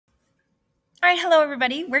All right, hello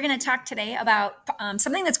everybody. We're going to talk today about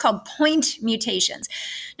something that's called point mutations.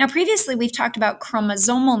 Now, previously we've talked about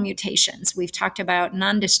chromosomal mutations. We've talked about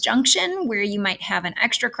non-disjunction, where you might have an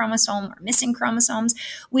extra chromosome or missing chromosomes.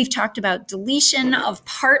 We've talked about deletion of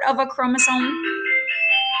part of a chromosome.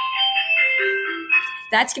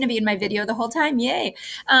 That's going to be in my video the whole time. Yay.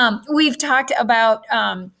 We've talked about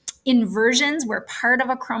inversions, where part of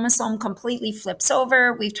a chromosome completely flips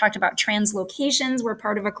over. We've talked about translocations, where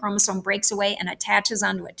part of a chromosome breaks away and attaches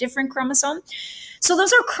onto a different chromosome. So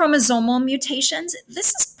those are chromosomal mutations.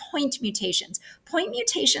 This is point mutations. Point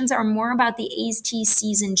mutations are more about the A's, T's,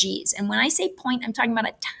 C's, and G's. And when I say point, I'm talking about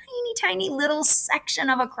a tiny little section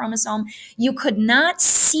of a chromosome. You could not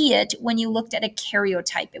see it when you looked at a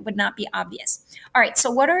karyotype. It would not be obvious. All right, so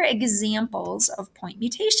what are examples of point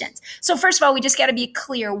mutations? So first of all, we just got to be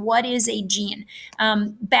clear, what is a gene?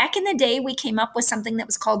 Back in the day, we came up with something that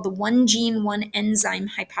was called the one gene, one enzyme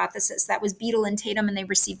hypothesis. That was Beadle and Tatum, and they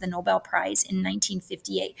received the Nobel Prize in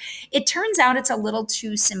 1958. It turns out it's a little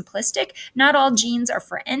too simplistic. Not all genes are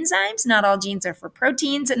for enzymes, not all genes are for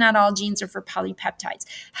proteins, and not all genes are for polypeptides.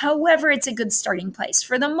 However, it's a good starting place.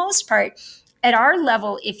 For the most part, at our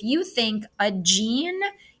level, if you think a gene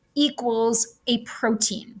equals a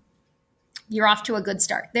protein, you're off to a good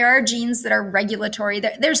start. There are genes that are regulatory.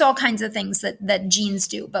 There's all kinds of things that genes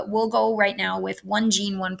do, but we'll go right now with one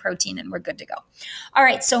gene, one protein, and we're good to go. All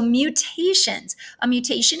right, so mutations. A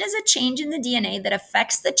mutation is a change in the DNA that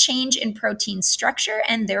affects the change in protein structure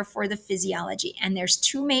and therefore the physiology. And there's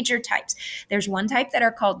two major types. There's one type that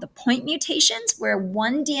are called the point mutations, where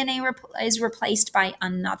one DNA is replaced by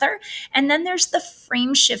another. And then there's the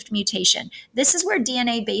frame shift mutation. This is where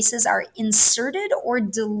DNA bases are inserted or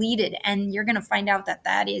deleted, and you're going to find out that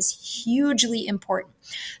that is hugely important.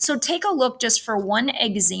 So take a look just for one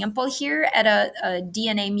example here at a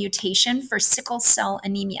DNA mutation for sickle cell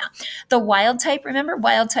anemia. The wild type, remember,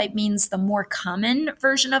 wild type means the more common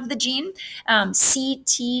version of the gene,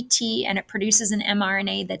 CTT, and it produces an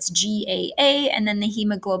mRNA that's GAA, and then the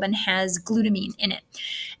hemoglobin has glutamine in it.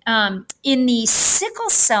 In the sickle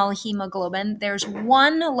cell hemoglobin, there's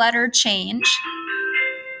one letter change.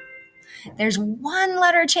 There's one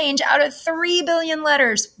letter change out of 3 billion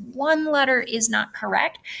letters. One letter is not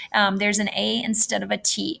correct. There's an A instead of a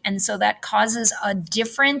T. And so that causes a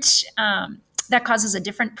different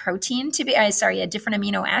protein to be, a different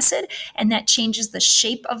amino acid, and that changes the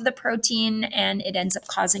shape of the protein, and it ends up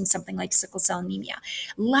causing something like sickle cell anemia.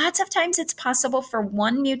 Lots of times it's possible for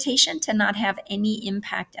one mutation to not have any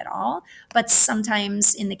impact at all, but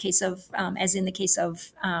sometimes in the case of,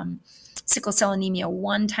 sickle cell anemia,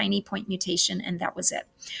 one tiny point mutation, and that was it.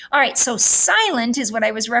 All right, so silent is what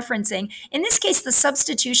I was referencing. In this case, the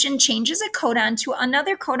substitution changes a codon to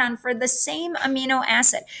another codon for the same amino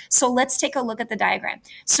acid. So let's take a look at the diagram.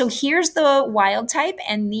 So here's the wild type,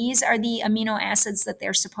 and these are the amino acids that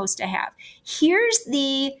they're supposed to have. Here's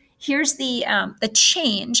the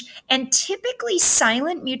change, and typically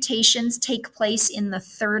silent mutations take place in the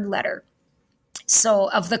third letter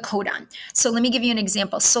of the codon. So let me give you an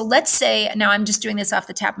example. So let's say, now I'm just doing this off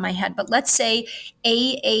the top of my head, but let's say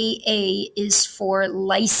AAA is for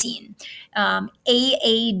lysine.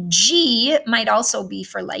 AAG might also be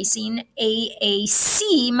for lysine.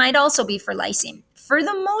 AAC might also be for lysine. For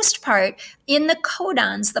the most part, in the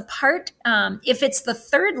codons, the part, if it's the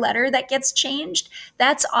third letter that gets changed,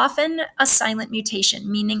 that's often a silent mutation,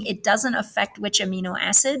 meaning it doesn't affect which amino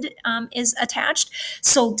acid is attached.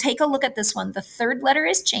 So take a look at this one. The third letter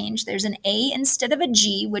is changed. There's an A instead of a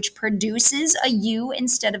G, which produces a U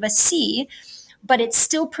instead of a C, but it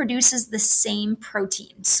still produces the same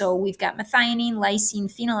protein. So we've got methionine,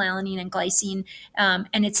 lysine, phenylalanine, and glycine,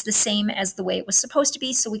 and it's the same as the way it was supposed to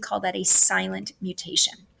be, so we call that a silent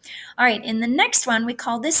mutation. All right, in the next one, we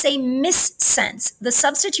call this a missense. The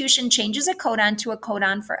substitution changes a codon to a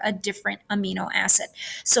codon for a different amino acid.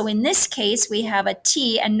 So in this case, we have a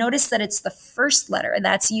T, and notice that it's the first letter.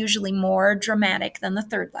 That's usually more dramatic than the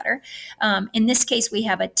third letter. In this case, we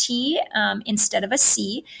have a T instead of a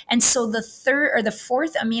C, and so the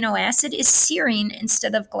fourth amino acid is serine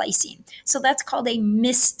instead of glycine. So that's called a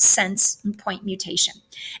missense point mutation.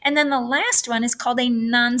 And then the last one is called a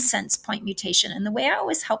nonsense point mutation. And the way I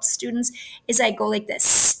always help students is I go like this: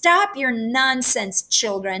 stop your nonsense,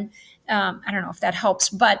 children. I don't know if that helps,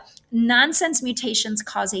 but nonsense mutations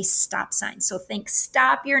cause a stop sign. So think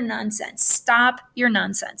stop your nonsense, stop your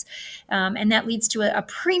nonsense. And that leads to a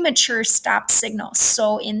premature stop signal.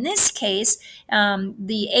 So in this case,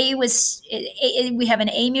 the we have an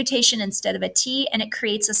A mutation instead of a T, and it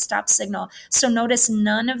creates a stop signal. So notice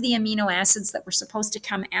none of the amino acids that were supposed to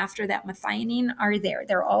come after that methionine are there.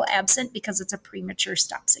 They're all absent because it's a premature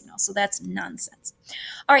stop signal. So that's nonsense.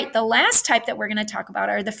 All right, the last type that we're going to talk about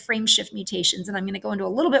are the frame shift mutations, and I'm going to go into a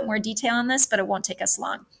little bit more detail on this, but it won't take us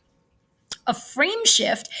long. A frame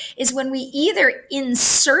shift is when we either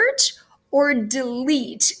insert or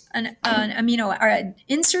delete an amino, or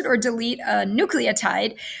insert or delete a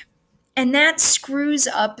nucleotide, and that screws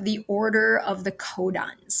up the order of the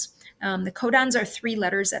codons. The codons are 3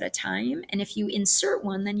 letters at a time, and if you insert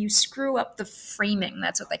one, then you screw up the framing.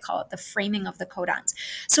 That's what they call it, the framing of the codons.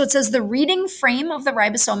 So it says the reading frame of the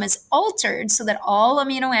ribosome is altered so that all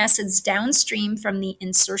amino acids downstream from the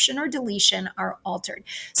insertion or deletion are altered.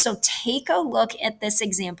 So take a look at this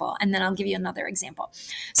example, and then I'll give you another example.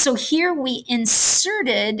 So here we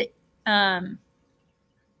inserted...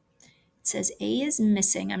 It says A is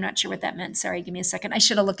missing. I'm not sure what that meant. Sorry, give me a second. I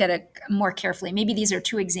should have looked at it more carefully. Maybe these are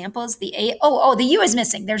 2 examples. The A, the U is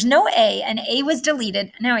missing. There's no A, and A was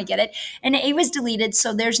deleted. Now I get it. And A was deleted,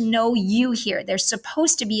 so there's no U here. There's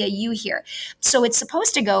supposed to be a U here. So it's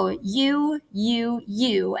supposed to go U, U,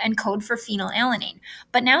 U, and code for phenylalanine.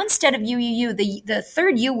 But now instead of U, U, U, the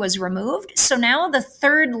third U was removed. So now the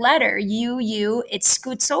third letter, U, U, it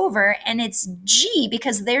scoots over, and it's G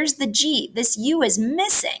because there's the G. This U is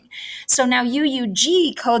missing. So now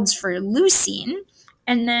UUG codes for leucine,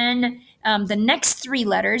 and then the next 3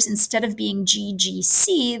 letters, instead of being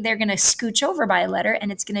GGC, they're going to scooch over by a letter,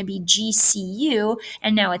 and it's going to be GCU,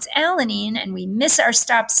 and now it's alanine, and we miss our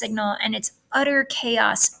stop signal, and it's utter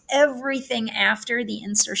chaos. Everything after the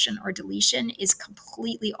insertion or deletion is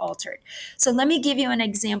completely altered. So let me give you an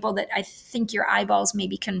example that I think your eyeballs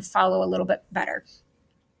maybe can follow a little bit better.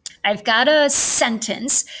 I've got a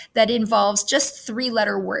sentence that involves just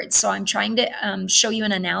 3-letter words. So I'm trying to show you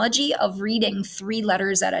an analogy of reading 3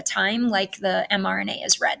 letters at a time like the mRNA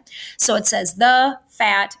is read. So it says the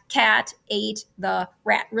fat cat ate the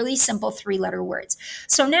rat. Really simple 3-letter words.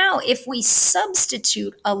 So now if we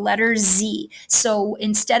substitute a letter Z, so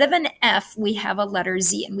instead of an F, we have a letter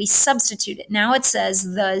Z and we substitute it. Now it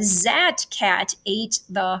says the Zat cat ate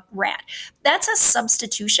the rat. That's a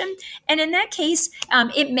substitution. And in that case,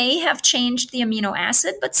 it may have changed the amino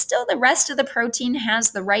acid, but still the rest of the protein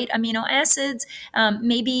has the right amino acids.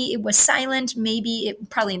 Maybe it was silent. Maybe it,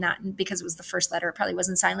 probably not because it was the first letter. It probably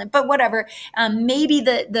wasn't silent, but whatever. Maybe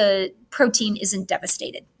the protein isn't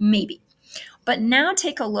devastated. Maybe. But now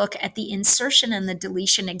take a look at the insertion and the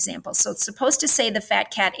deletion example. So it's supposed to say the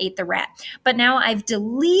fat cat ate the rat, but now I've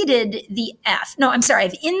deleted the F. No, I'm sorry,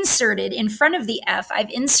 I've inserted in front of the F,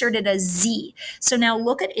 I've inserted a Z. So now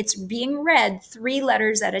look at, it's being read 3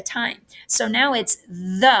 letters at a time. So now it's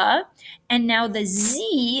the, and now the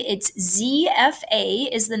Z, it's ZFA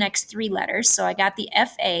is the next 3 letters. So I got the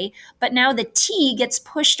FA, but now the T gets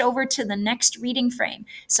pushed over to the next reading frame.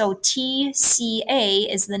 So TCA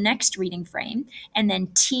is the next reading frame. And then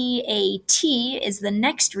TAT is the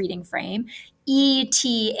next reading frame. ETH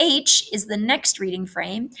is the next reading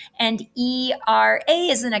frame. And ERA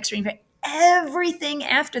is the next reading frame. Everything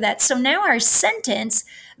after that. So now our sentence,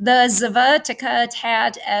 the Zavatica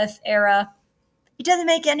Tat F era, it doesn't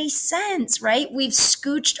make any sense, right? We've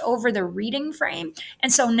scooched over the reading frame,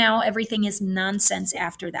 and so now everything is nonsense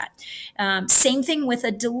after that. Same thing with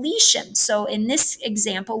a deletion. So in this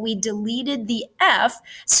example, we deleted the F,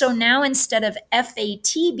 so now instead of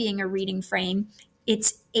FAT being a reading frame,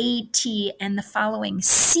 it's AT, and the following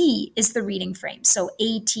C is the reading frame. So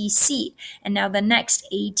ATC, and now the next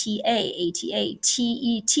ATA, ATA,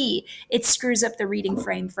 TET, it screws up the reading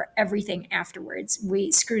frame for everything afterwards.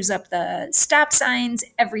 We screws up the stop signs,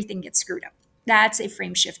 everything gets screwed up. That's a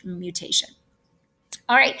frame shift mutation.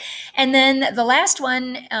 All right, and then the last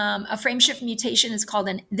one, a frame shift mutation is called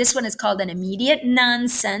this one is called an immediate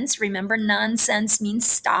nonsense. Remember, nonsense means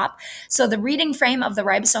stop. So the reading frame of the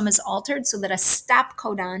ribosome is altered so that a stop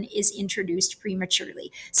codon is introduced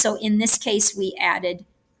prematurely. So in this case, we added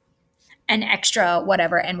an extra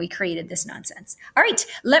whatever, and we created this nonsense. All right,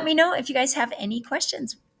 let me know if you guys have any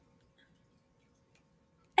questions.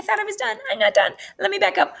 I thought I was done. I'm not done. Let me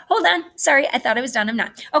back up. Hold on. Sorry, I thought I was done. I'm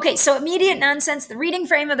not. Okay, so immediate nonsense. The reading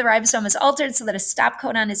frame of the ribosome is altered so that a stop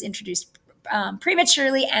codon is introduced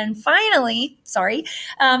prematurely. And finally,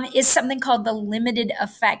 is something called the limited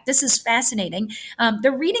effect. This is fascinating.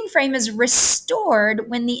 The reading frame is restored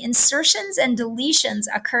when the insertions and deletions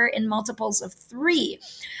occur in multiples of 3.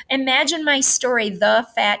 Imagine my story, the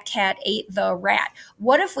fat cat ate the rat.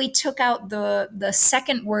 What if we took out the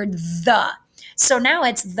second word, the? So now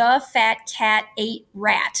it's the fat cat ate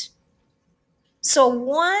rat. So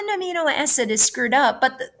one amino acid is screwed up,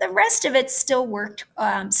 but the rest of it still worked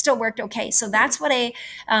okay. So that's what a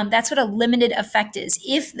limited effect is.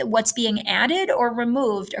 If what's being added or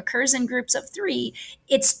removed occurs in groups of 3,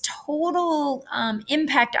 its total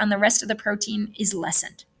impact on the rest of the protein is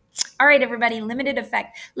lessened. All right, everybody, limited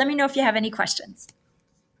effect. Let me know if you have any questions.